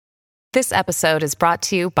This episode is brought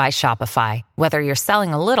to you by Shopify. Whether you're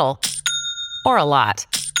selling a little or a lot,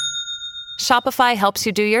 Shopify helps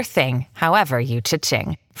you do your thing, however you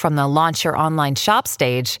cha-ching. From the launch your online shop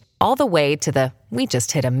stage, all the way to the we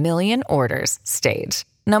just hit 1 million orders stage.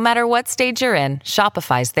 No matter what stage you're in,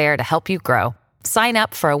 Shopify's there to help you grow. Sign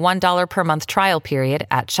up for a $1 per month trial period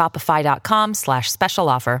at shopify.com/special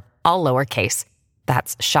offer, all lowercase.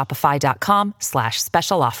 That's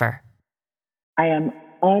shopify.com/special offer. I am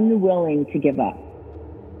unwilling to give up.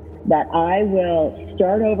 That I will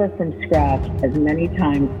start over from scratch as many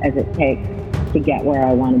times as it takes to get where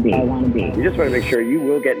I want to be. You just want to make sure you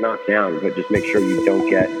will get knocked down, but just make sure you don't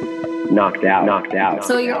get knocked out.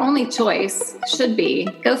 So your only choice should be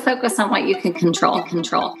go focus on what you can control.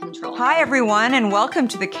 Hi, everyone, and welcome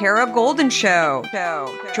to the Kara Golden Show.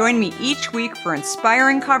 Join me each week for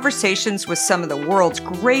inspiring conversations with some of the world's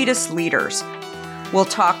greatest leaders. We'll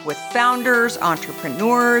talk with founders,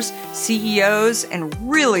 entrepreneurs, CEOs, and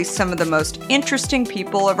really some of the most interesting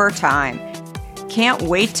people of our time. Can't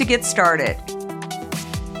wait to get started.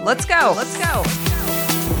 Let's go.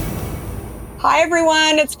 Hi,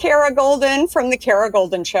 everyone. It's Kara Golden from The Kara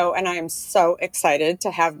Golden Show, and I am so excited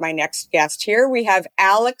to have my next guest here. We have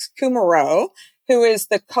Alex Kummerow, who is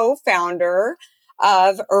the co-founder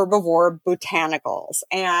of Herbivore Botanicals.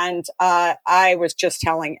 And I was just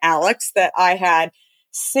telling Alex that I had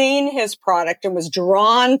seen his product and was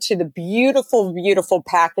drawn to the beautiful, beautiful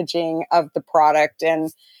packaging of the product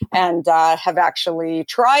and have actually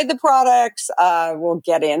tried the products. We'll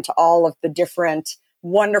get into all of the different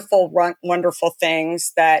wonderful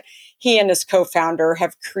things that he and his co-founder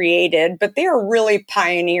have created, but they are really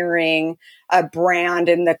pioneering a brand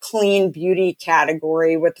in the clean beauty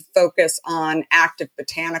category with a focus on active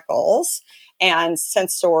botanicals and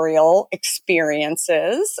sensorial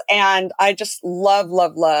experiences. And I just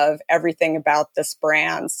love everything about this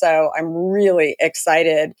brand. So I'm really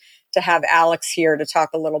excited to have Alex here to talk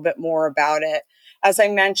a little bit more about it. As I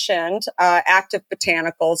mentioned, active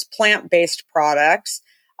botanicals, plant-based products,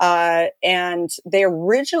 and they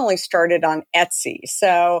originally started on Etsy.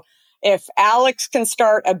 So if Alex can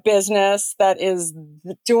start a business that is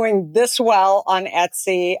doing this well on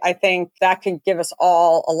Etsy, I think that can give us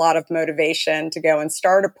all a lot of motivation to go and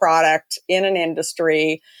start a product in an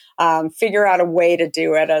industry, figure out a way to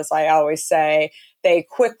do it. As I always say, they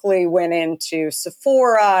quickly went into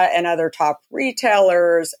Sephora and other top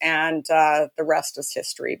retailers, and the rest is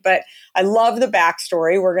history. But I love the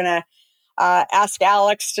backstory. We're going to ask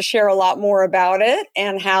Alex to share a lot more about it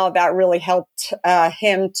and how that really helped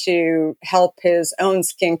him to help his own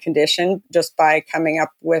skin condition just by coming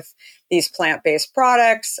up with these plant-based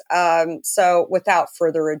products. So without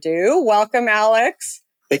further ado, welcome, Alex.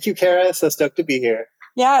 Thank you, Kara. So stoked to be here.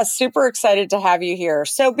 Yeah, super excited to have you here.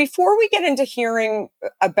 So before we get into hearing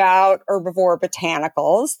about Herbivore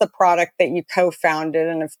Botanicals, the product that you co-founded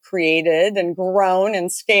and have created and grown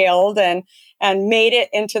and scaled and made it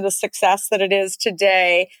into the success that it is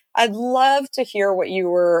today, I'd love to hear what you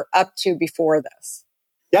were up to before this.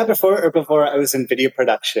 Yeah, before Herbivore, I was in video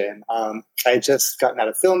production. I had just gotten out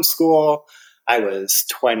of film school. I was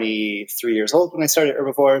 23 years old when I started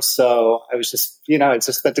Herbivore. So I was just, I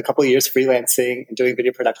just spent a couple of years freelancing and doing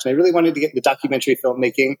video production. I really wanted to get into documentary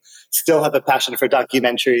filmmaking, still have a passion for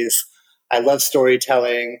documentaries. I love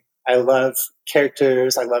storytelling. I love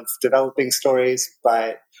characters. I love developing stories,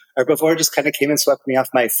 but Herbivore just kind of came and swept me off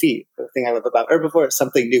my feet. The thing I love about Herbivore is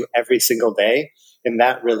something new every single day. And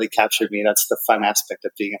that really captured me. That's the fun aspect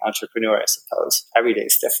of being an entrepreneur, I suppose. Every day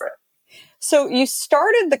is different. So you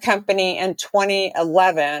started the company in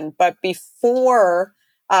 2011, but before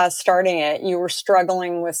starting it, you were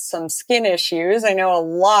struggling with some skin issues. I know a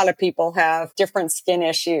lot of people have different skin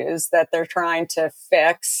issues that they're trying to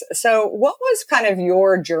fix. So what was kind of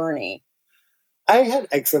your journey? I had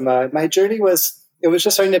eczema. My journey was, it was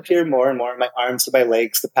just starting to appear more and more in my arms and my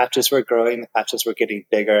legs. The patches were growing. The patches were getting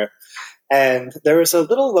bigger. And there was a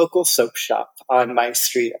little local soap shop on my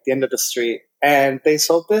street, at the end of the street, and they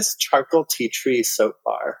sold this charcoal tea tree soap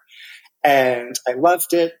bar. And I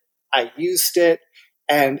loved it. I used it,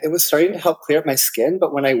 and it was starting to help clear up my skin.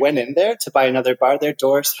 But when I went in there to buy another bar, their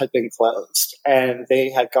doors had been closed, and they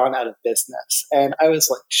had gone out of business. And I was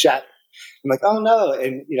like shattered. I'm like, oh no.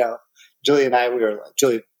 And, Julie and I,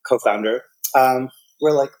 Julie, co-founder,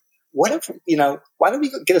 we're like, what if, why don't we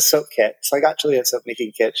go get a soap kit? So I got Julie a soap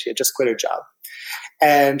making kit. She had just quit her job.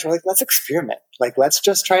 And we're like, let's experiment. Like, let's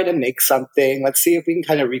just try to make something. Let's see if we can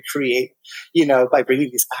kind of recreate, by bringing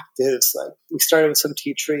these actives. Like, we started with some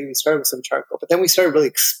tea tree, we started with some charcoal, but then we started really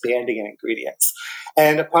expanding in ingredients.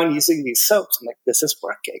 And upon using these soaps, I'm like, this is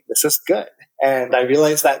working. This is good. And I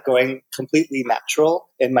realized that going completely natural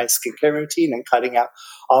in my skincare routine and cutting out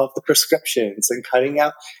all of the prescriptions and cutting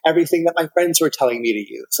out everything that my friends were telling me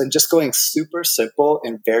to use and just going super simple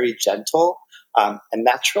and very gentle and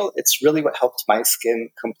natural, it's really what helped my skin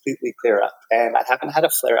completely clear up. And I haven't had a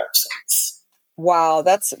flare up since. Wow,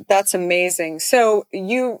 that's amazing. So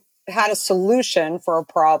you had a solution for a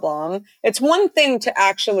problem. It's one thing to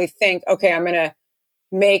actually think, okay, I'm going to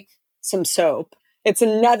make some soap. It's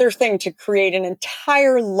another thing to create an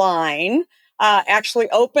entire line, actually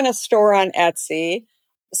open a store on Etsy,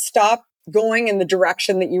 stop going in the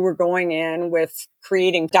direction that you were going in with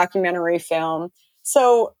creating documentary film.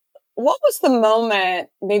 So what was the moment,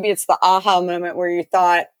 maybe it's the aha moment where you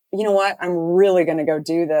thought, you know what, I'm really going to go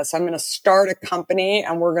do this. I'm going to start a company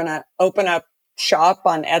and we're going to open up shop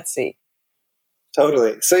on Etsy.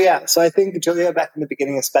 Totally. So I think, Julia, back in the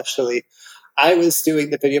beginning especially, I was doing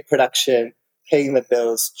the video production, paying the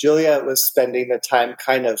bills. Julia was spending the time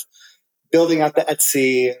kind of building out the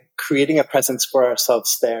Etsy, creating a presence for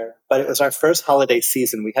ourselves there. But it was our first holiday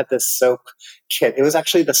season. We had this soap kit. It was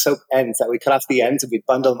actually the soap ends that we cut off the ends and we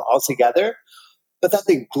bundled them all together. But that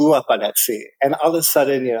thing blew up on Etsy. And all of a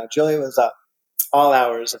sudden, Julia was up all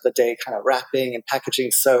hours of the day kind of wrapping and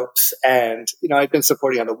packaging soaps. And, I'd been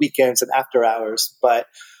supporting on the weekends and after hours. But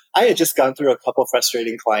I had just gone through a couple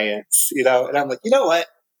frustrating clients, and I'm like, you know what?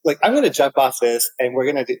 Like, I'm going to jump off this and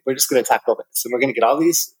we're just going to tackle this. And we're going to get all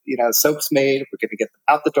these, soaps made. We're going to get them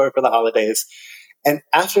out the door for the holidays. And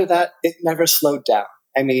after that, it never slowed down.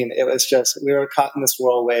 I mean, it was just, we were caught in this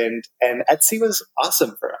whirlwind and Etsy was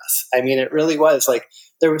awesome for us. I mean, it really was like,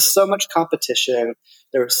 there was so much competition.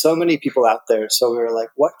 There were so many people out there. So we were like,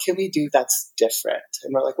 what can we do that's different?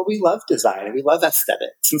 And we're like, well, we love design and we love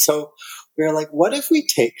aesthetics. And so we were like, what if we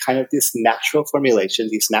take kind of this natural formulation,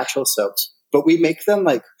 these natural soaps, but we make them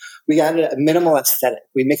we add a minimal aesthetic.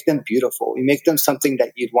 We make them beautiful. We make them something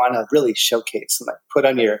that you'd want to really showcase and put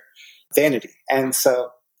on your vanity. And so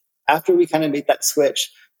after we kind of made that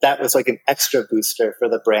switch, that was like an extra booster for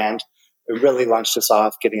the brand. It really launched us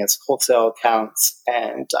off, getting us wholesale accounts.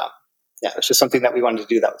 And it was just something that we wanted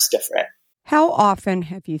to do that was different. How often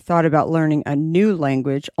have you thought about learning a new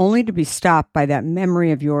language only to be stopped by that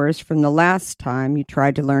memory of yours from the last time you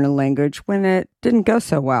tried to learn a language when it didn't go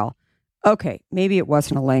so well? Okay, maybe it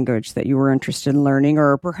wasn't a language that you were interested in learning,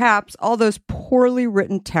 or perhaps all those poorly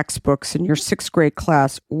written textbooks in your 6th grade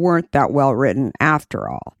class weren't that well written after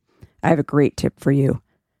all. I have a great tip for you.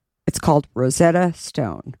 It's called Rosetta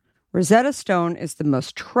Stone. Rosetta Stone is the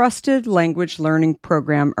most trusted language learning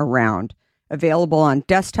program around, available on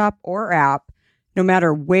desktop or app, no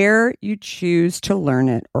matter where you choose to learn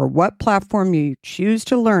it or what platform you choose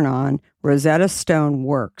to learn on. Rosetta Stone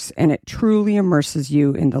works, and it truly immerses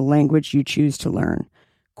you in the language you choose to learn,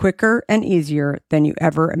 quicker and easier than you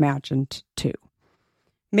ever imagined to.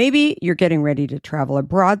 Maybe you're getting ready to travel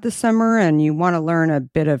abroad this summer and you want to learn a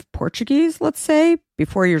bit of Portuguese, let's say,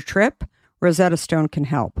 before your trip. Rosetta Stone can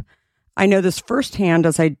help. I know this firsthand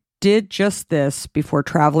as I did just this before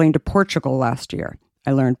traveling to Portugal last year.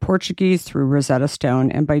 I learned Portuguese through Rosetta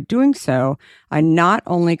Stone, and by doing so, I not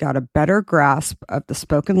only got a better grasp of the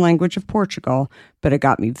spoken language of Portugal, but it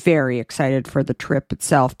got me very excited for the trip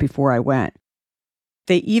itself before I went.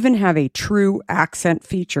 They even have a true accent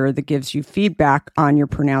feature that gives you feedback on your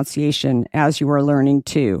pronunciation as you are learning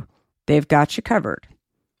too. They've got you covered.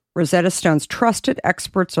 Rosetta Stone's trusted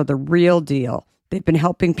experts are the real deal. They've been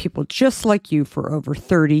helping people just like you for over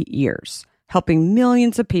 30 years. Helping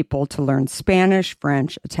millions of people to learn Spanish,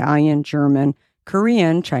 French, Italian, German,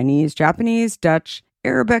 Korean, Chinese, Japanese, Dutch,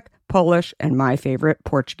 Arabic, Polish, and my favorite,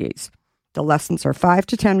 Portuguese. The lessons are 5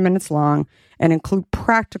 to 10 minutes long and include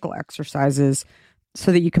practical exercises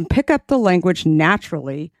so that you can pick up the language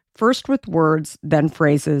naturally, first with words, then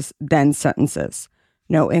phrases, then sentences.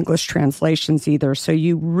 No English translations either, so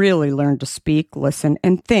you really learn to speak, listen,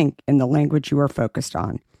 and think in the language you are focused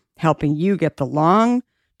on, helping you get the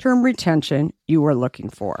long-term retention you are looking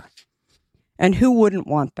for. And who wouldn't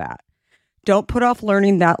want that? Don't put off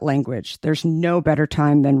learning that language. There's no better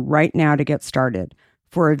time than right now to get started.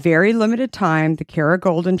 For a very limited time, the Kara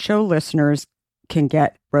Golden Show listeners can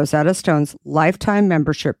get Rosetta Stone's lifetime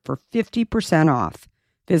membership for 50% off.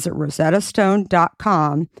 Visit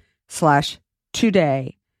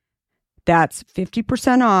rosettastone.com/today. That's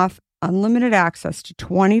 50% off, unlimited access to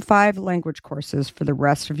 25 language courses for the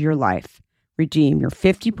rest of your life. Redeem your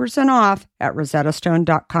 50% off at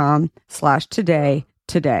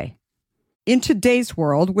rosettastone.com/today. In today's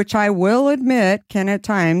world, which I will admit can at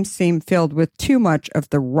times seem filled with too much of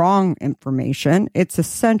the wrong information, it's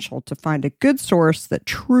essential to find a good source that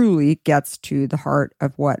truly gets to the heart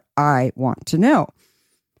of what I want to know.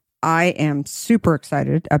 I am super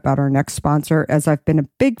excited about our next sponsor, as I've been a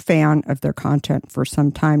big fan of their content for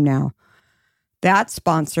some time now. That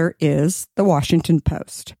sponsor is The Washington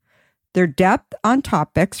Post. Their depth on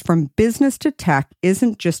topics from business to tech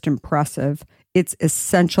isn't just impressive, it's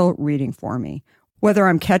essential reading for me. Whether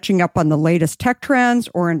I'm catching up on the latest tech trends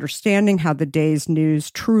or understanding how the day's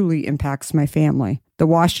news truly impacts my family, The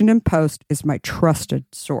Washington Post is my trusted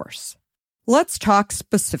source. Let's talk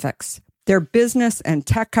specifics. Their business and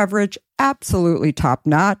tech coverage, absolutely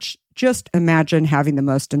top-notch. Just imagine having the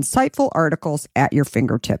most insightful articles at your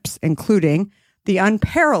fingertips, including the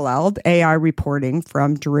unparalleled AI reporting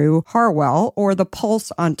from Drew Harwell, or the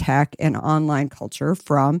pulse on tech and online culture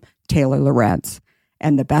from Taylor Lorenz.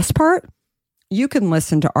 And the best part? You can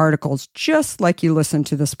listen to articles just like you listen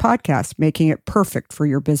to this podcast, making it perfect for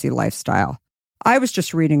your busy lifestyle. I was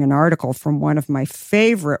just reading an article from one of my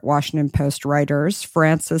favorite Washington Post writers,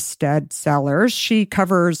 Frances Stead Sellers. She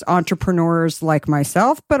covers entrepreneurs like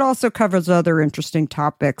myself, but also covers other interesting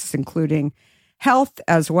topics, including health,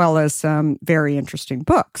 as well as some very interesting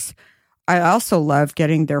books. I also love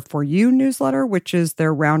getting their For You newsletter, which is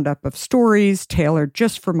their roundup of stories tailored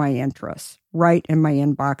just for my interests, right in my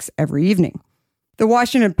inbox every evening. The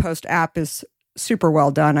Washington Post app is super well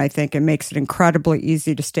done, I think, and makes it incredibly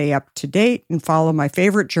easy to stay up to date and follow my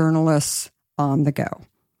favorite journalists on the go.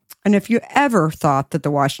 And if you ever thought that the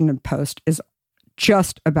Washington Post is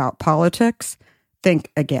just about politics,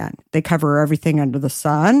 think again. They cover everything under the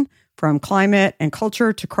sun, from climate and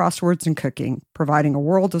culture to crosswords and cooking, providing a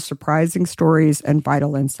world of surprising stories and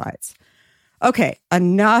vital insights. Okay,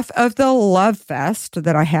 enough of the love fest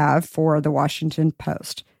that I have for the Washington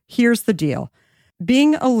Post. Here's the deal.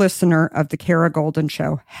 Being a listener of the Kara Golden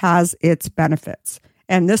Show has its benefits,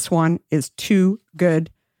 and this one is too good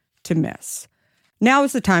to miss. Now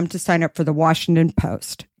is the time to sign up for the Washington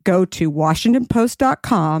Post. Go to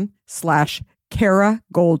washingtonpost.com/Kara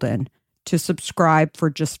Golden to subscribe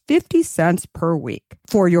for just 50 cents per week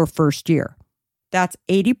for your first year. That's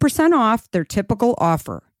 80% off their typical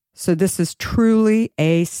offer. So this is truly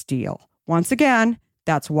a steal. Once again,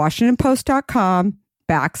 that's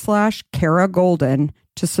washingtonpost.com/Kara Golden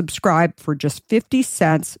to subscribe for just 50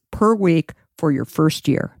 cents per week for your first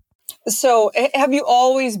year. So have you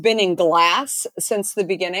always been in glass since the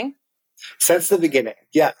beginning? Since the beginning,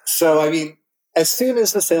 yeah. So, I mean, as soon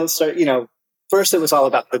as the sales start, first it was all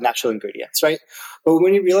about the natural ingredients, right? But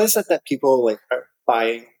when you realize that people are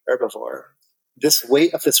buying Herbivore, this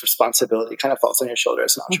weight of this responsibility kind of falls on your shoulder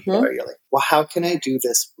as an entrepreneur. Mm-hmm. You're like, well, how can I do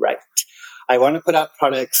this right? I want to put out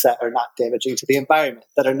products that are not damaging to the environment,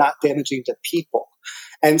 that are not damaging to people.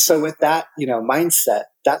 And so with that, mindset,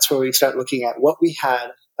 that's where we start looking at what we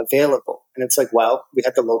had available. And it's like, well, we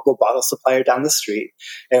had the local bottle supplier down the street,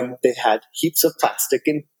 and they had heaps of plastic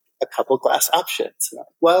and a couple glass options.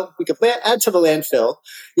 Well, we could add to the landfill,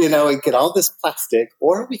 and get all this plastic,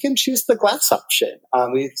 or we can choose the glass option.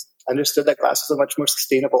 We understood that glass was a much more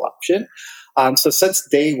sustainable option. So since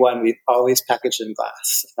day one, we've always packaged in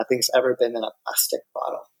glass. Nothing's ever been in a plastic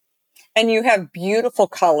bottle. And you have beautiful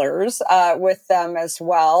colors with them as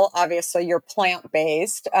well. Obviously, you're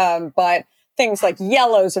plant-based, but things like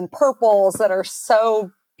yellows and purples that are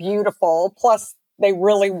so beautiful. Plus, they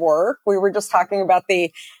really work. We were just talking about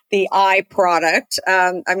the eye product.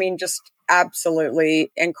 Just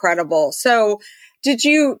absolutely incredible. So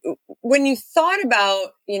when you thought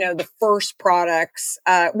about, the first products,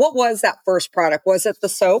 what was that first product? Was it the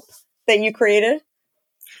soap that you created?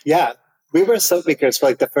 Yeah, we were soap makers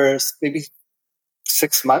for the first maybe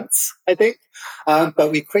 6 months, I think.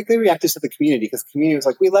 But we quickly reacted to the community, because the community was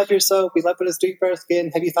like, we love your soap. We love what it's doing for our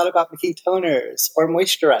skin. Have you thought about making toners or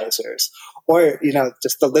moisturizers? Or,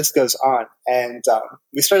 just the list goes on. And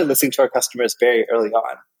we started listening to our customers very early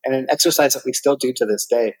on. And an exercise that we still do to this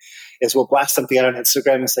day is we'll blast something out on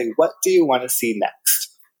Instagram and say, what do you want to see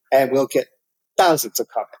next? And we'll get thousands of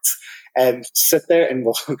comments. And sit there and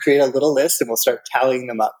we'll create a little list and we'll start tallying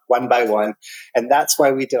them up one by one. And that's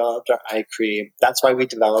why we developed our eye cream. That's why we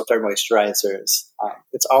developed our moisturizers.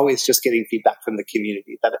 It's always just getting feedback from the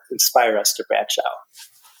community that inspire us to branch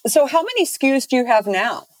out. So how many SKUs do you have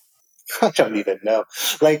now? I don't even know.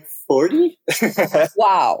 40?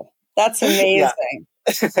 Wow. That's amazing.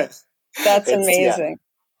 Yeah. That's amazing. Yeah.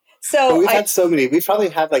 So we've had so many. We probably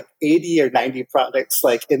had 80 or 90 products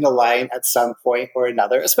in the line at some point or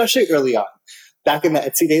another, especially early on. back in the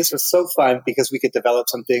Etsy days was so fun because we could develop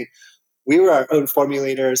something. We were our own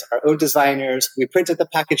formulators, our own designers. We printed the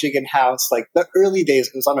packaging in-house. Like the early days,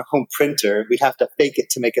 it was on a home printer. We'd have to fake it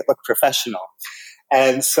to make it look professional.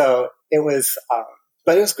 And so it was,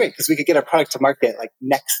 but it was great because we could get our product to market like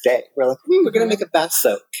next day. We're like, we're going to make a bath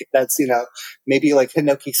soak that's, maybe like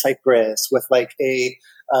Hinoki cypress with like a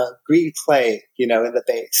green clay, in the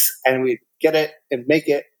base. And we'd get it and make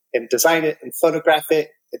it and design it and photograph it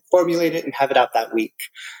and formulate it and have it out that week.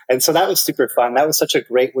 And so that was super fun. That was such a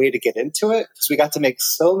great way to get into it because we got to make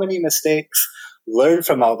so many mistakes, learn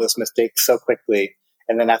from all those mistakes so quickly.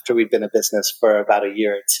 And then after we'd been in business for about a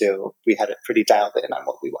year or two, we had it pretty dialed in on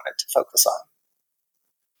what we wanted to focus on.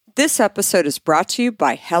 This episode is brought to you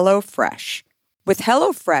by HelloFresh. With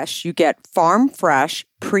HelloFresh, you get farm-fresh,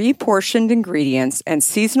 pre-portioned ingredients and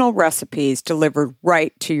seasonal recipes delivered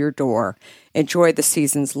right to your door. Enjoy the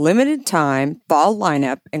season's limited time fall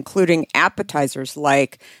lineup, including appetizers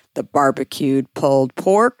like the barbecued pulled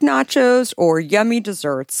pork nachos or yummy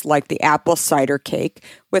desserts like the apple cider cake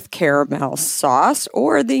with caramel sauce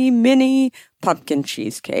or the mini pumpkin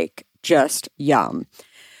cheesecake. Just yum.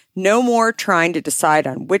 No more trying to decide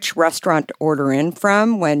on which restaurant to order in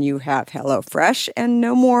from when you have HelloFresh, and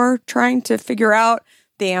no more trying to figure out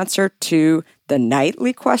the answer to the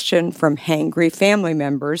nightly question from hangry family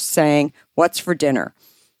members saying, "What's for dinner?"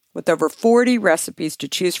 With over 40 recipes to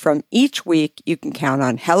choose from each week, you can count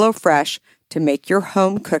on HelloFresh to make your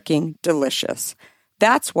home cooking delicious.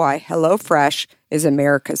 That's why HelloFresh is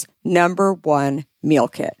America's #1 meal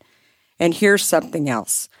kit. And here's something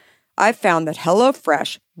else. I've found that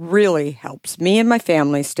HelloFresh really helps me and my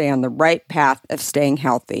family stay on the right path of staying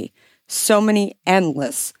healthy. So many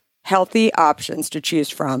endless healthy options to choose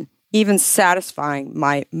from, even satisfying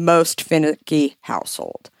my most finicky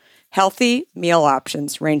household. Healthy meal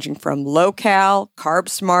options ranging from low-cal,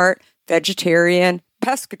 carb-smart, vegetarian,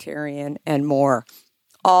 pescatarian, and more.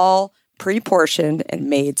 All pre-portioned and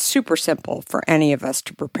made super simple for any of us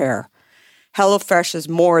to prepare. HelloFresh is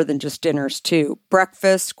more than just dinners, too.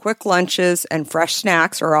 Breakfasts, quick lunches, and fresh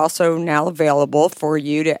snacks are also now available for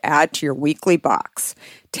you to add to your weekly box.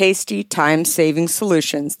 Tasty, time-saving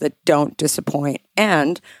solutions that don't disappoint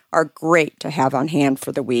and are great to have on hand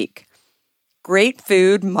for the week. Great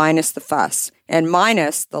food minus the fuss, and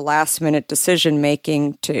minus the last-minute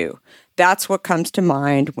decision-making, too. That's what comes to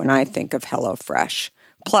mind when I think of HelloFresh.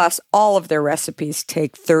 Plus, all of their recipes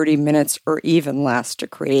take 30 minutes or even less to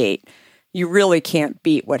create. You really can't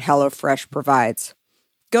beat what HelloFresh provides.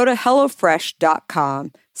 Go to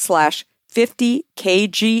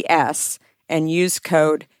HelloFresh.com/50kgs and use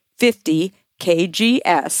code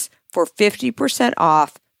 50kgs for 50%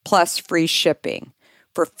 off plus free shipping.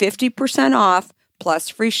 For 50% off plus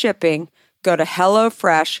free shipping, go to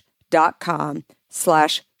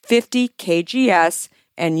HelloFresh.com/50kgs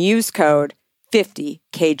and use code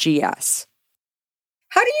 50kgs.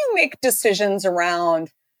 How do you make decisions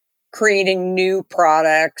around creating new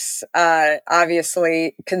products?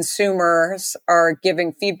 Obviously, consumers are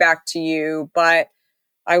giving feedback to you, but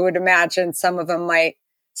I would imagine some of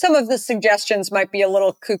the suggestions might be a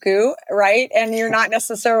little cuckoo, right? And you're not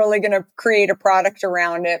necessarily going to create a product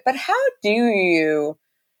around it. But how do you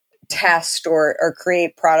test or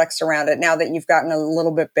create products around it now that you've gotten a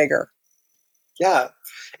little bit bigger? Yeah.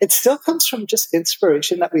 It still comes from just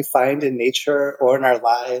inspiration that we find in nature or in our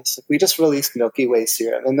lives. We just released Milky Way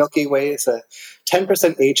serum, and Milky Way is a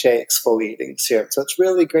 10% HA exfoliating serum. So it's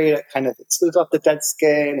really great at it smooths off the dead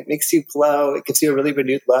skin. It makes you glow. It gives you a really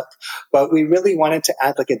renewed look. But we really wanted to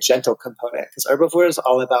add like a gentle component because Herbivore is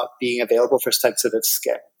all about being available for sensitive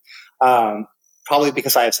skin. Probably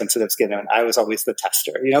because I have sensitive skin and I was always the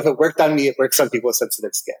tester. If it worked on me, it works on people with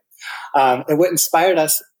sensitive skin. And what inspired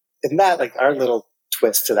us in that, like our little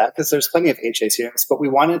twist to that, because there's plenty of HA serums, but we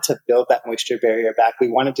wanted to build that moisture barrier back. We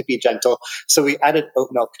wanted to be gentle. So we added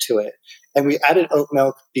oat milk to it. And we added oat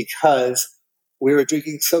milk because we were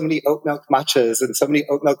drinking so many oat milk matchas and so many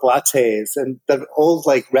oat milk lattes. And the old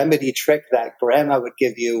remedy trick that grandma would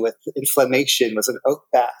give you with inflammation was an oat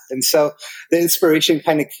bath. And so the inspiration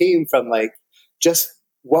kind of came from just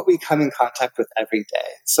what we come in contact with every day.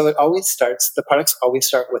 So the products always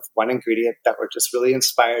start with one ingredient that we're just really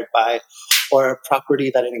inspired by or a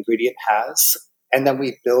property that an ingredient has. And then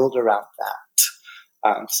we build around that.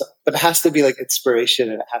 But it has to be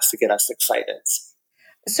inspiration and it has to get us excited.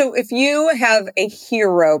 So if you have a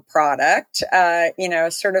hero product,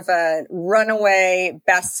 sort of a runaway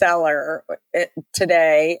bestseller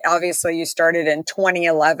today, obviously you started in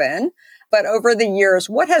 2011, but over the years,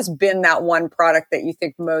 what has been that one product that you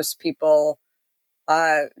think most people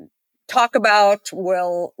talk about,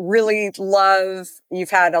 will really love? You've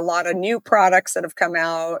had a lot of new products that have come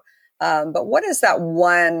out. But what is that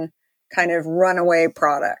one kind of runaway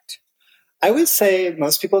product? I would say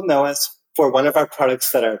most people know us for one of our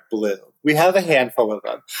products that are blue. We have a handful of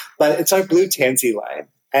them, but it's our Blue Tansy line.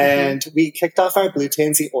 And we kicked off our Blue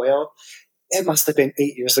Tansy oil. It must have been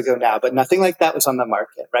 8 years ago now, but nothing like that was on the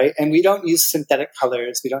market, right? And we don't use synthetic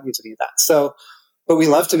colors. We don't use any of that. So, but we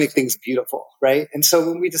love to make things beautiful, right? And so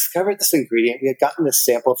when we discovered this ingredient, we had gotten this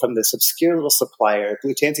sample from this obscure little supplier.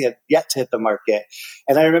 Blue Tansy had yet to hit the market.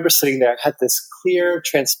 And I remember sitting there, I had this clear,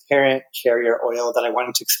 transparent carrier oil that I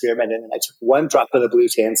wanted to experiment in. And I took one drop of the Blue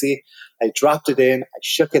Tansy, I dropped it in, I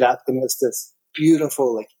shook it up, and it was this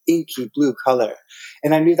beautiful, like inky blue color.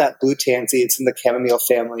 And I knew that Blue Tansy, it's in the chamomile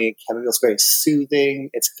family. Chamomile is very soothing.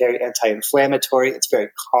 It's very anti-inflammatory. It's very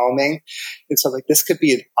calming. And so like this could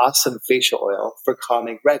be an awesome facial oil for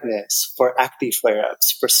calming redness, for acne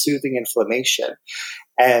flare-ups, for soothing inflammation.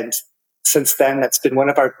 And since then, that's been one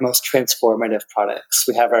of our most transformative products.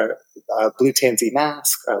 We have our Blue Tansy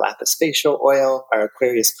mask, our Lapis facial oil, our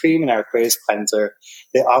Aquarius cream, and our Aquarius cleanser.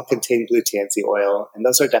 They all contain Blue Tansy oil. And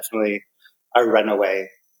those are definitely our runaway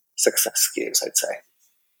success SKUs, I'd say.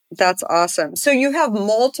 That's awesome. So you have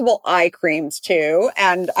multiple eye creams too,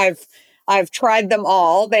 and I've tried them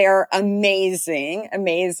all. They are amazing,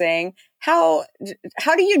 amazing. How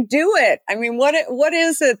do you do it? I mean, what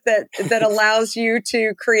is it that allows you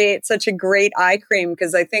to create such a great eye cream?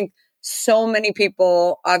 Because I think so many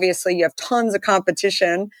people, obviously, you have tons of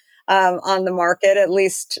competition on the market. At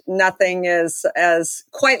least nothing is as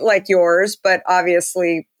quite like yours, but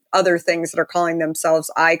obviously other things that are calling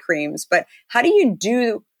themselves eye creams. But how do you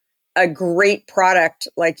do a great product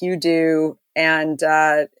like you do and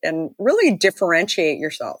really differentiate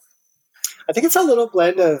yourself? I think it's a little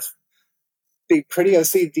blend of being pretty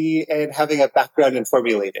OCD and having a background in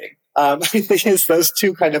formulating. I think it's those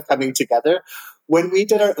two kind of coming together. When we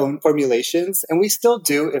did our own formulations, and we still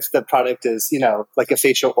do if the product is, like a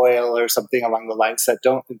facial oil or something along the lines that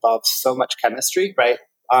don't involve so much chemistry, right?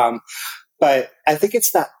 But I think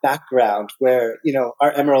it's that background where,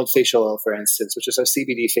 our Emerald facial oil, for instance, which is our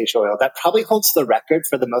CBD facial oil, that probably holds the record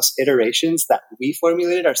for the most iterations that we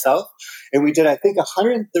formulated ourselves. And we did, I think,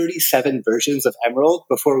 137 versions of Emerald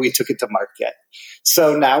before we took it to market.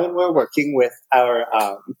 So now when we're working with our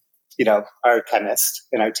chemist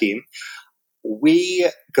and our team, we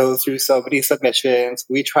go through so many submissions,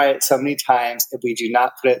 we try it so many times, and we do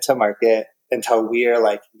not put it to market until we are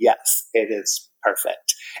like, yes, it is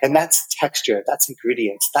perfect. And that's texture, that's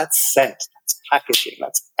ingredients, that's scent, that's packaging,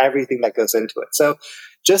 that's everything that goes into it. So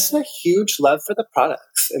just a huge love for the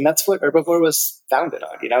products. And that's what Herbivore was founded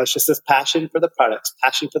on. It's just this passion for the products,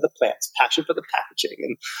 passion for the plants, passion for the packaging.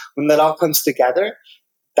 And when that all comes together,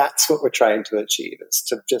 that's what we're trying to achieve, is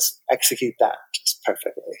to just execute that just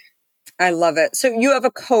perfectly. I love it. So you have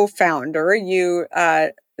a co-founder. You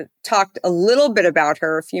talked a little bit about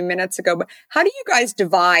her a few minutes ago, but how do you guys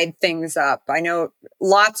divide things up? I know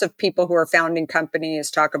lots of people who are founding companies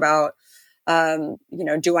talk about,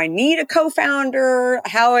 do I need a co-founder?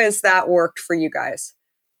 How has that worked for you guys?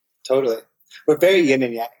 Totally. We're very yin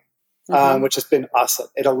and yang, which has been awesome.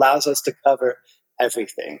 It allows us to cover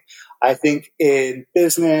everything. I think in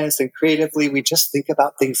business and creatively, we just think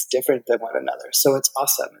about things different than one another. So it's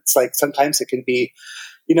awesome. It's like sometimes it can be,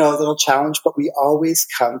 a little challenge, but we always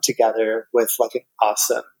come together with like an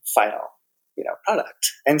awesome final, product.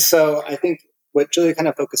 And so I think what Julia kind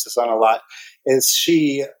of focuses on a lot is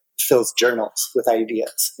she fills journals with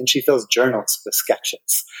ideas and she fills journals with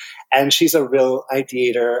sketches. And she's a real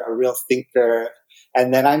ideator, a real thinker.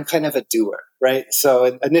 And then I'm kind of a doer, right?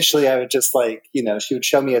 So initially I would just she would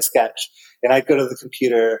show me a sketch and I'd go to the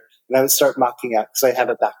computer and I would start mocking up because I have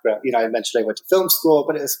a background. I mentioned I went to film school,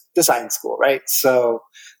 but it was design school, right? So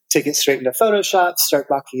take it straight into Photoshop, start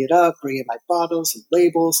mocking it up, bring in my bottles and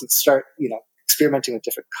labels and start, experimenting with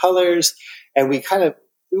different colors. And we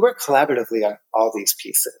work collaboratively on all these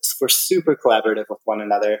pieces. We're super collaborative with one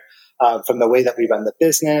another, from the way that we run the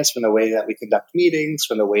business, from the way that we conduct meetings,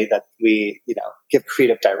 from the way that we, give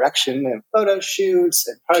creative direction and photo shoots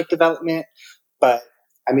and product development. But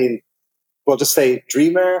we'll just say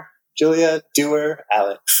dreamer, Julia, doer,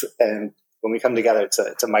 Alex. And when we come together,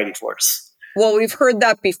 it's a mighty force. Well, we've heard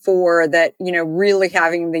that before, that, really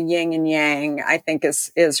having the yin and yang, I think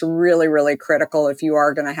is really, really critical if you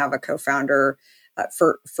are going to have a co-founder,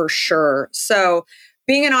 for sure. So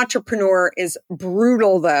being an entrepreneur is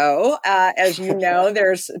brutal, though. As you know,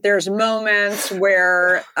 there's moments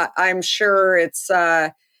where I'm sure it's,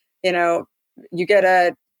 you get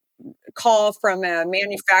a call from a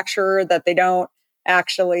manufacturer that they don't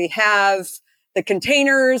actually have the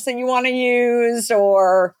containers that you want to use,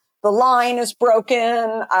 or the line is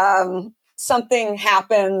broken. Something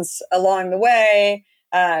happens along the way.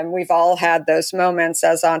 We've all had those moments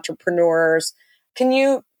as entrepreneurs. Can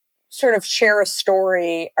you sort of share a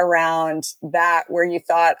story around that where you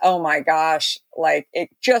thought, oh my gosh, like it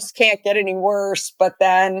just can't get any worse, but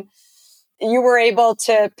then you were able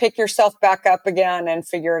to pick yourself back up again and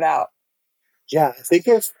figure it out? Yeah, I think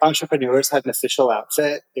if entrepreneurs had an official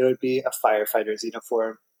outfit, it would be a firefighter's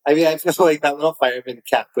uniform. I mean, I feel like that little fireman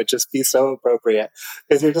cap would just be so appropriate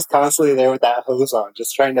because you're just constantly there with that hose on,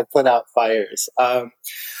 just trying to put out fires.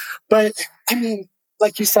 But I mean,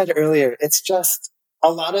 like you said earlier, it's just a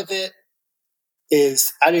lot of it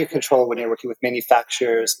is out of your control when you're working with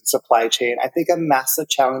manufacturers and supply chain. I think a massive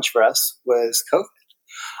challenge for us was COVID.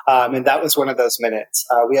 And that was one of those minutes.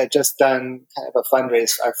 We had just done kind of a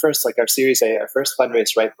fundraise, our Series A, our first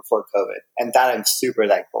fundraise right before COVID. And that I'm super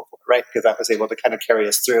thankful for, right? Because that was able to kind of carry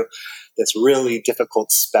us through this really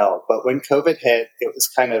difficult spell. But when COVID hit, it was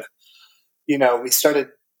kind of,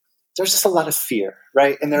 there's just a lot of fear,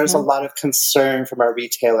 right? And there was a lot of concern from our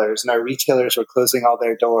retailers, and our retailers were closing all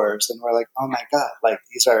their doors. And we're like, oh my God, like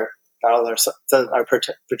our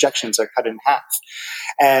projections are cut in half.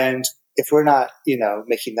 And if we're not,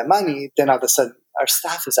 making the money, then all of a sudden our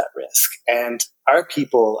staff is at risk, and our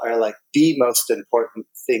people are like the most important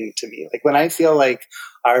thing to me. Like when I feel like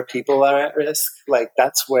our people are at risk, like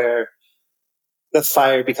that's where the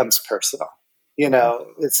fire becomes personal.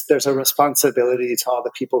 There's a responsibility to all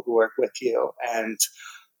the people who work with you. And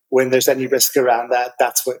when there's any risk around that,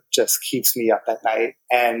 that's what just keeps me up at night.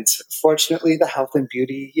 And fortunately, the health and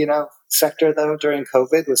beauty, sector, though, during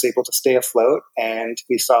COVID was able to stay afloat. And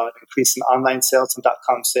we saw an increase in online sales and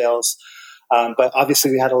 .com sales. But obviously,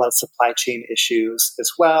 we had a lot of supply chain issues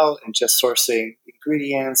as well, and just sourcing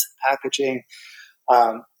ingredients, packaging.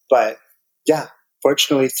 But yeah,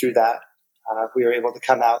 fortunately, through that, we were able to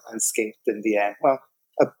come out unscathed in the end. Well,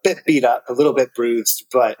 a bit beat up, a little bit bruised,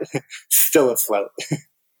 but still afloat.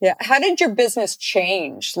 Yeah. How did your business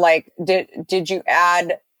change? Like, did you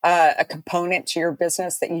add a component to your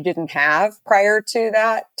business that you didn't have prior to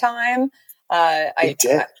that time? We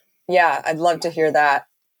did. I'd love to hear that.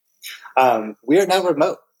 We are now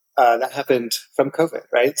remote. That happened from COVID,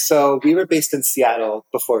 right? So we were based in Seattle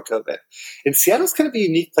before COVID. And Seattle's kind of a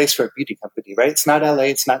unique place for a beauty company, right? It's not LA,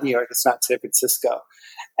 it's not New York, it's not San Francisco.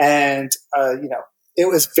 And, it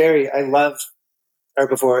was I love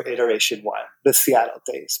Herbivore Iteration 1, the Seattle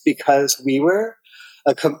days, because we were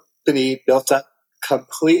a company built up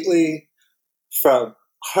completely from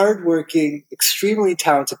hardworking, extremely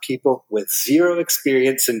talented people with zero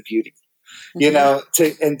experience in beauty.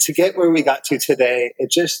 To get where we got to today,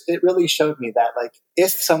 it really showed me that, like,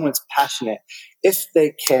 if someone's passionate, if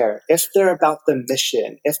they care, if they're about the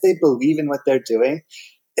mission, if they believe in what they're doing,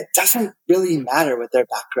 it doesn't really matter what their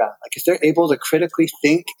background. Like, if they're able to critically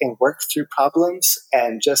think and work through problems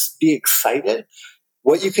and just be excited,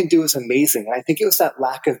 what you can do is amazing. And I think it was that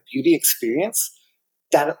lack of beauty experience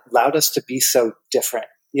that allowed us to be so different.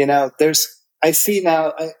 I see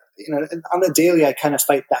now, on the daily, I kind of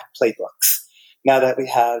fight back playbooks now that we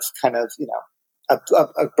have kind of,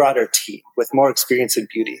 a broader team with more experience in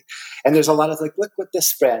beauty. And there's a lot of like, look what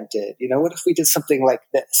this brand did. What if we did something like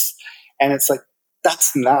this? And it's like,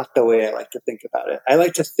 that's not the way I like to think about it. I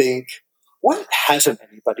like to think, what hasn't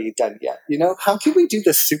anybody done yet? How can we do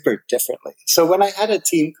this super differently? So when I had a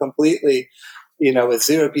team completely, with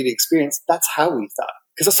zero beauty experience, that's how we thought.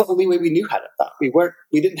 Because that's the only way we knew how to thought. We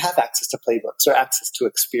didn't have access to playbooks or access to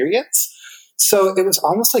experience. So it was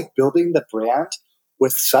almost like building the brand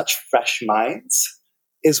with such fresh minds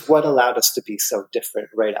is what allowed us to be so different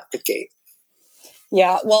right out the gate.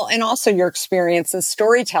 Yeah. Well, and also your experience in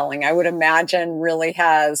storytelling, I would imagine really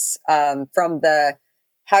has, from the,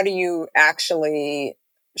 how do you actually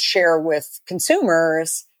share with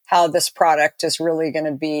consumers how this product is really going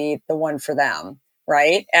to be the one for them.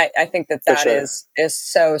 Right. I think that sure.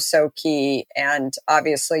 is so key. And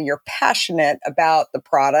obviously you're passionate about the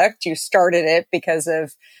product. You started it because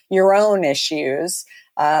of your own issues.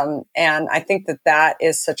 And I think that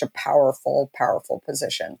is such a powerful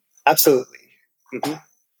position. Absolutely. Mm-hmm.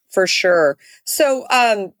 For sure. So,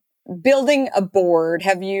 building a board,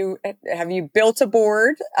 have you built a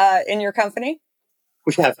board, in your company?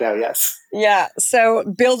 We have now, yes. Yeah. So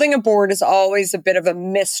building a board is always a bit of a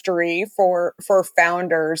mystery for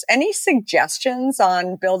founders. Any suggestions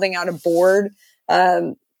on building out a board?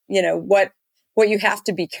 What you have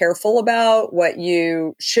to be careful about, what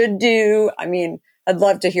you should do. I mean, I'd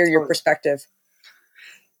love to hear your perspective.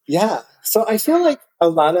 Yeah. So I feel like a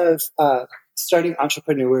lot of starting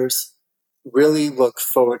entrepreneurs really look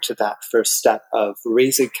forward to that first step of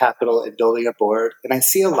raising capital and building a board. And I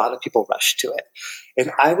see a lot of people rush to it.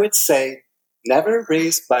 And I would say never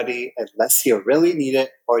raise money unless you really need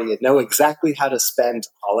it or you know exactly how to spend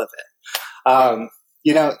all of it.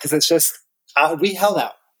 Because it's just, we held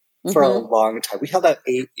out for a long time. We held out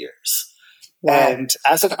 8 years. Wow. And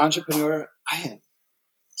as an entrepreneur, I am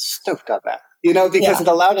stoked on that, because it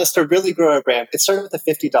allowed us to really grow our brand. It started with a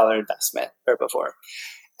 $50 investment Herbivore.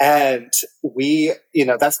 And we,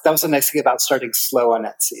 that was the nice thing about starting slow on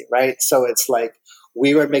Etsy, right? So it's like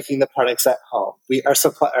we were making the products at home.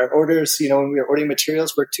 Our orders, when we were ordering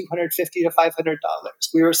materials, were $250 to $500.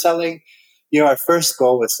 We were selling, our first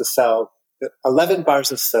goal was to sell 11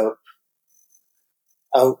 bars of soap.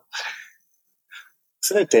 Oh,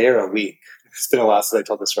 is it a day or a week? It's been a while since I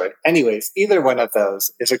told the story. Anyways, either one of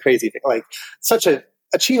those is a crazy thing. Like such an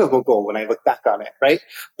achievable goal when I look back on it, right?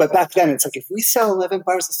 But back then it's like, if we sell 11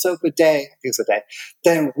 bars of soap a day,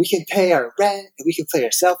 then we can pay our rent and we can pay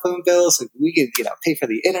our cell phone bills and we can, pay for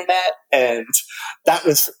the internet. And that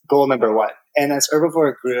was goal number one. And as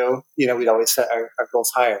Herbivore grew, we'd always set our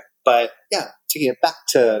goals higher. But yeah, taking it back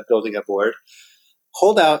to building a board,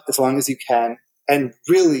 hold out as long as you can and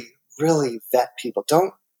really, really vet people.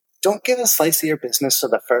 Don't give a slice of your business to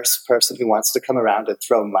the first person who wants to come around and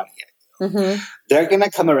throw money at you. Mm-hmm. They're going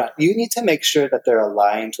to come around. You need to make sure that they're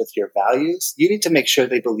aligned with your values. You need to make sure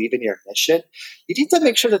they believe in your mission. You need to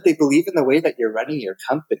make sure that they believe in the way that you're running your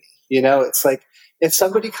company. It's like if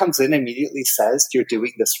somebody comes in and immediately says you're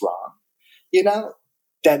doing this wrong,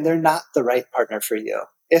 then they're not the right partner for you.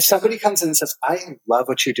 If somebody comes in and says, I love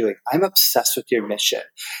what you're doing, I'm obsessed with your mission,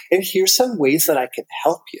 and here's some ways that I can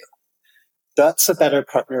help you, that's a better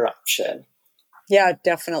partner option. Yeah,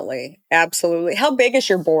 definitely. Absolutely. How big is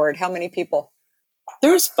your board? How many people?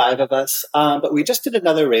 There's 5 of us, but we just did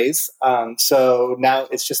another raise. So now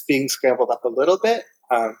it's just being scrambled up a little bit,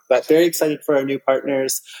 but very excited for our new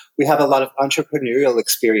partners. We have a lot of entrepreneurial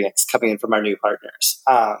experience coming in from our new partners.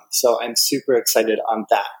 So I'm super excited on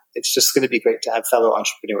that. It's just going to be great to have fellow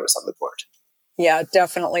entrepreneurs on the board. Yeah,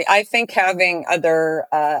 definitely. I think having other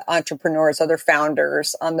entrepreneurs, other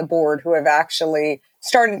founders on the board who have actually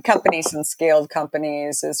started companies and scaled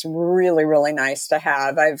companies is really, really nice to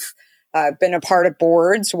have. I've been a part of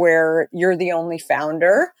boards where you're the only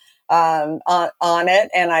founder on it,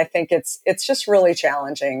 and I think it's just really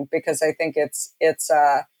challenging because I think it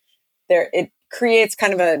creates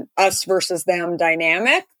kind of a us versus them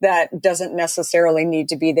dynamic that doesn't necessarily need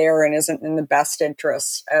to be there and isn't in the best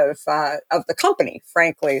interest of the company,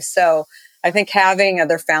 frankly. So I think having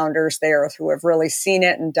other founders there who have really seen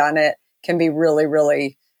it and done it can be really,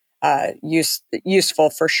 really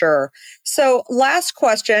useful for sure. So last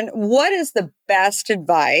question, what is the best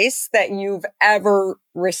advice that you've ever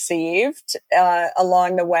received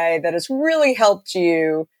along the way that has really helped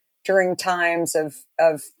you during times of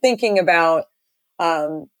thinking about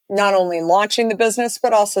not only launching the business,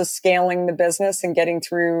 but also scaling the business and getting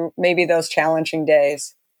through maybe those challenging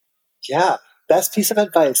days? Yeah, best piece of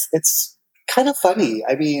advice. It's kind of funny.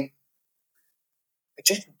 I mean, I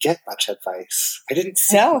didn't get much advice. I didn't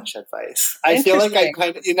see much advice. I feel like I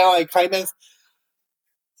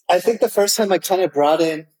think the first time I kind of brought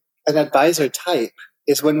in an advisor type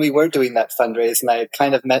is when we were doing that fundraise, and I had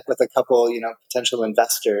kind of met with a couple, potential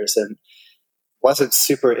investors and wasn't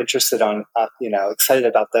super interested on, excited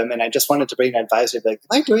about them. And I just wanted to bring an advisor, be like,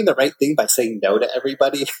 am I doing the right thing by saying no to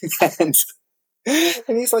everybody? and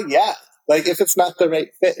he's like, yeah, like if it's not the right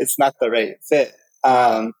fit, it's not the right fit.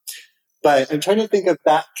 But I'm trying to think of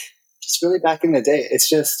just really back in the day.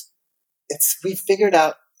 We figured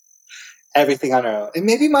out everything on our own. And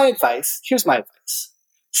maybe here's my advice.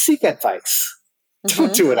 Seek advice. Mm-hmm.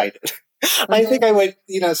 Don't do what I did. Mm-hmm. I think I went,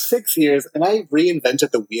 6 years and I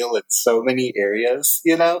reinvented the wheel in so many areas,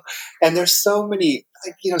 and there's so many,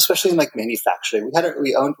 especially in like manufacturing.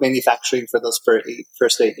 We owned manufacturing for those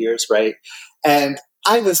first 8 years, right? And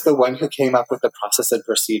I was the one who came up with the process and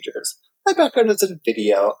procedures. My background is in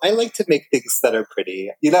video. I like to make things that are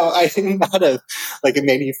pretty. I'm not a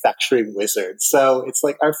manufacturing wizard. So it's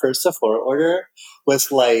like our first Sephora order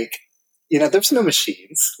was like, there's no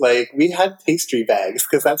machines. Like we had pastry bags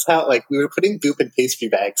because that's how we were putting goop in pastry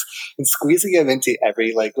bags and squeezing them into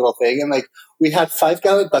every little thing. And we had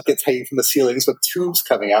 5-gallon buckets hanging from the ceilings with tubes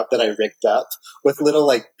coming out that I rigged up with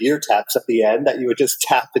little beer taps at the end that you would just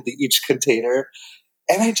tap into each container.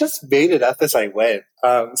 And I just made it up as I went.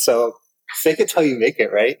 So fake it till you make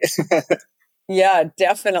it, right? Yeah,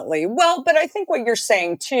 definitely. Well, but I think what you're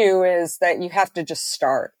saying too is that you have to just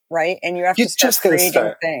start, right? And you have to start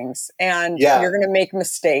creating things, and you're going to make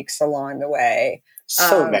mistakes along the way.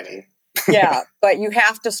 So many. Yeah, but you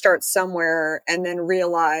have to start somewhere and then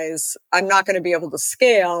realize I'm not going to be able to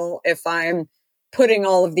scale if I'm putting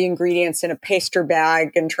all of the ingredients in a paster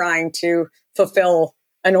bag and trying to fulfill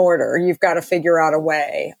an order. You've got to figure out a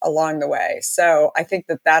way along the way. So I think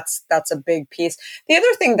that's a big piece. The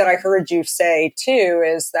other thing that I heard you say too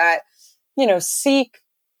is that, seek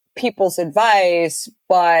people's advice,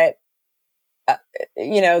 but,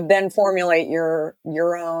 then formulate your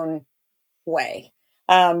own way.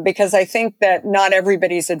 Because I think that not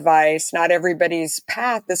everybody's advice, not everybody's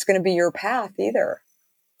path is going to be your path either.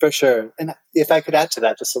 For sure. And if I could add to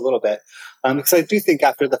that just a little bit, because I do think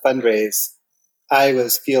after the fundraise, I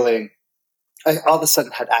was feeling, I all of a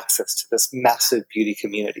sudden had access to this massive beauty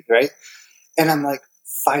community, right? And I'm like,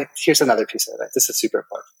 fine, here's another piece of it. This is super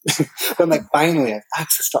important. But I'm like, finally, I have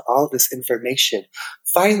access to all this information.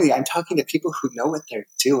 Finally, I'm talking to people who know what they're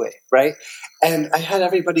doing, right? And I had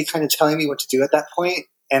everybody kind of telling me what to do at that point,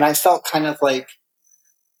 and I felt kind of like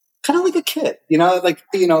a kid,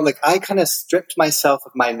 like I kind of stripped myself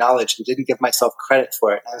of my knowledge and didn't give myself credit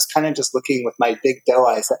for it. I was kind of just looking with my big doe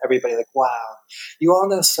eyes at everybody like, wow, you all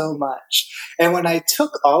know so much. And when I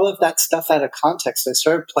took all of that stuff out of context, I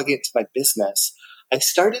started plugging it to my business. I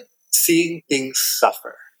started seeing things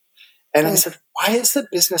suffer. And I said, why is the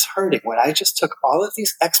business hurting when I just took all of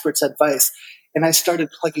these experts' advice and I started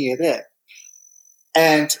plugging it in?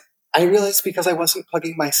 And I realized because I wasn't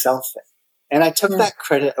plugging myself in. And I took that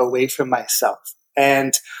credit away from myself.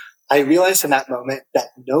 And I realized in that moment that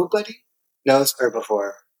nobody knows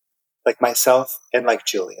Herbivore like myself and like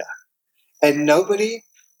Julia. And nobody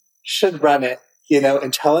should run it,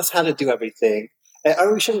 and tell us how to do everything.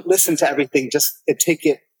 Or we shouldn't listen to everything, just take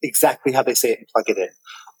it exactly how they say it and plug it in.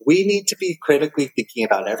 We need to be critically thinking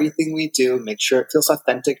about everything we do, make sure it feels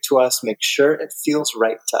authentic to us, make sure it feels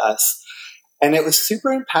right to us. And it was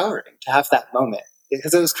super empowering to have that moment.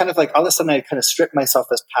 Because it was kind of like all of a sudden I kind of stripped myself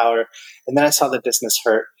as power, and then I saw the business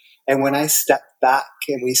hurt. And when I stepped back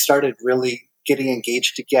and we started really getting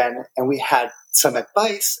engaged again, and we had some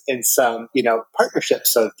advice and some,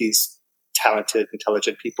 partnerships of these talented,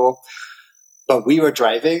 intelligent people, but we were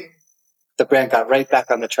driving, the brand got right back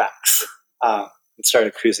on the tracks and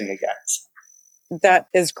started cruising again. That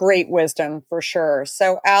is great wisdom for sure.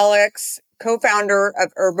 So Alex, co-founder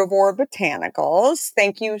of Herbivore Botanicals,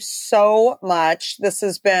 thank you so much. This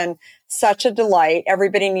has been such a delight.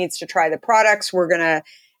 Everybody needs to try the products. We're going to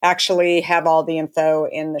actually have all the info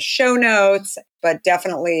in the show notes, but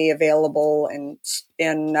definitely available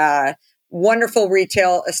in wonderful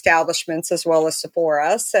retail establishments as well as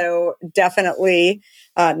Sephora. So definitely,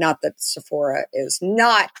 not that Sephora is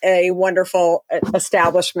not a wonderful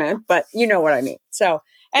establishment, but you know what I mean. So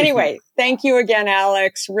anyway, thank you again,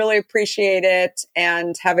 Alex. Really appreciate it,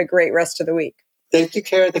 and have a great rest of the week. Thank you,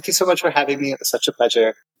 Kara. Thank you so much for having me. It was such a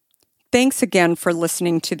pleasure. Thanks again for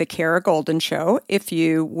listening to The Kara Goldin Show. If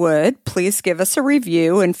you would, please give us a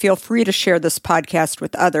review and feel free to share this podcast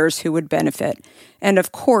with others who would benefit. And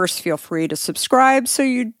of course, feel free to subscribe so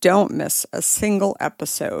you don't miss a single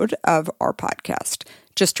episode of our podcast.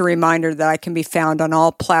 Just a reminder that I can be found on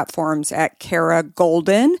all platforms at Kara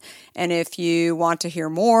Goldin. And if you want to hear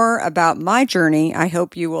more about my journey, I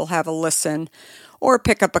hope you will have a listen or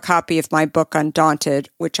pick up a copy of my book, Undaunted,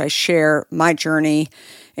 which I share my journey,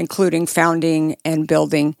 including founding and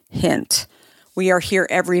building Hint. We are here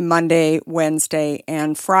every Monday, Wednesday,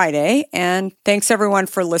 and Friday. And thanks everyone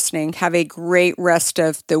for listening. Have a great rest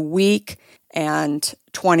of the week and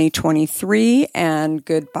 2023, and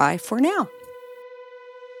goodbye for now.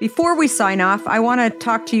 Before we sign off, I want to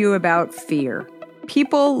talk to you about fear.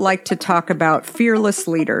 People like to talk about fearless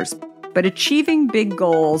leaders, but achieving big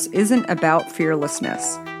goals isn't about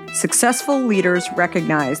fearlessness. Successful leaders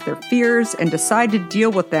recognize their fears and decide to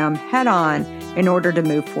deal with them head on in order to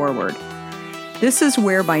move forward. This is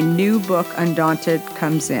where my new book, Undaunted,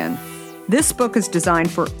 comes in. This book is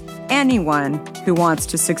designed for anyone who wants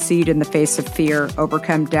to succeed in the face of fear,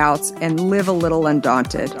 overcome doubts, and live a little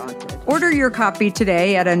undaunted. Order your copy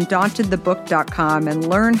today at undauntedthebook.com and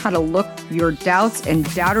learn how to look your doubts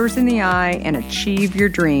and doubters in the eye and achieve your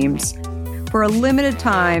dreams. For a limited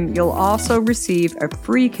time, you'll also receive a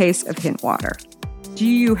free case of Hint water. Do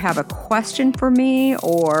you have a question for me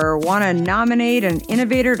or want to nominate an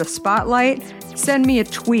innovator to spotlight? Send me a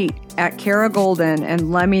tweet at Kara Goldin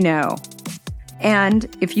and let me know.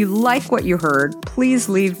 And if you like what you heard, please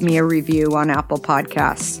leave me a review on Apple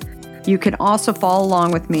Podcasts. You can also follow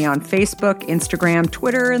along with me on Facebook, Instagram,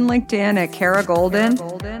 Twitter, and LinkedIn at Kara Goldin.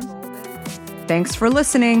 Thanks for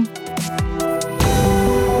listening.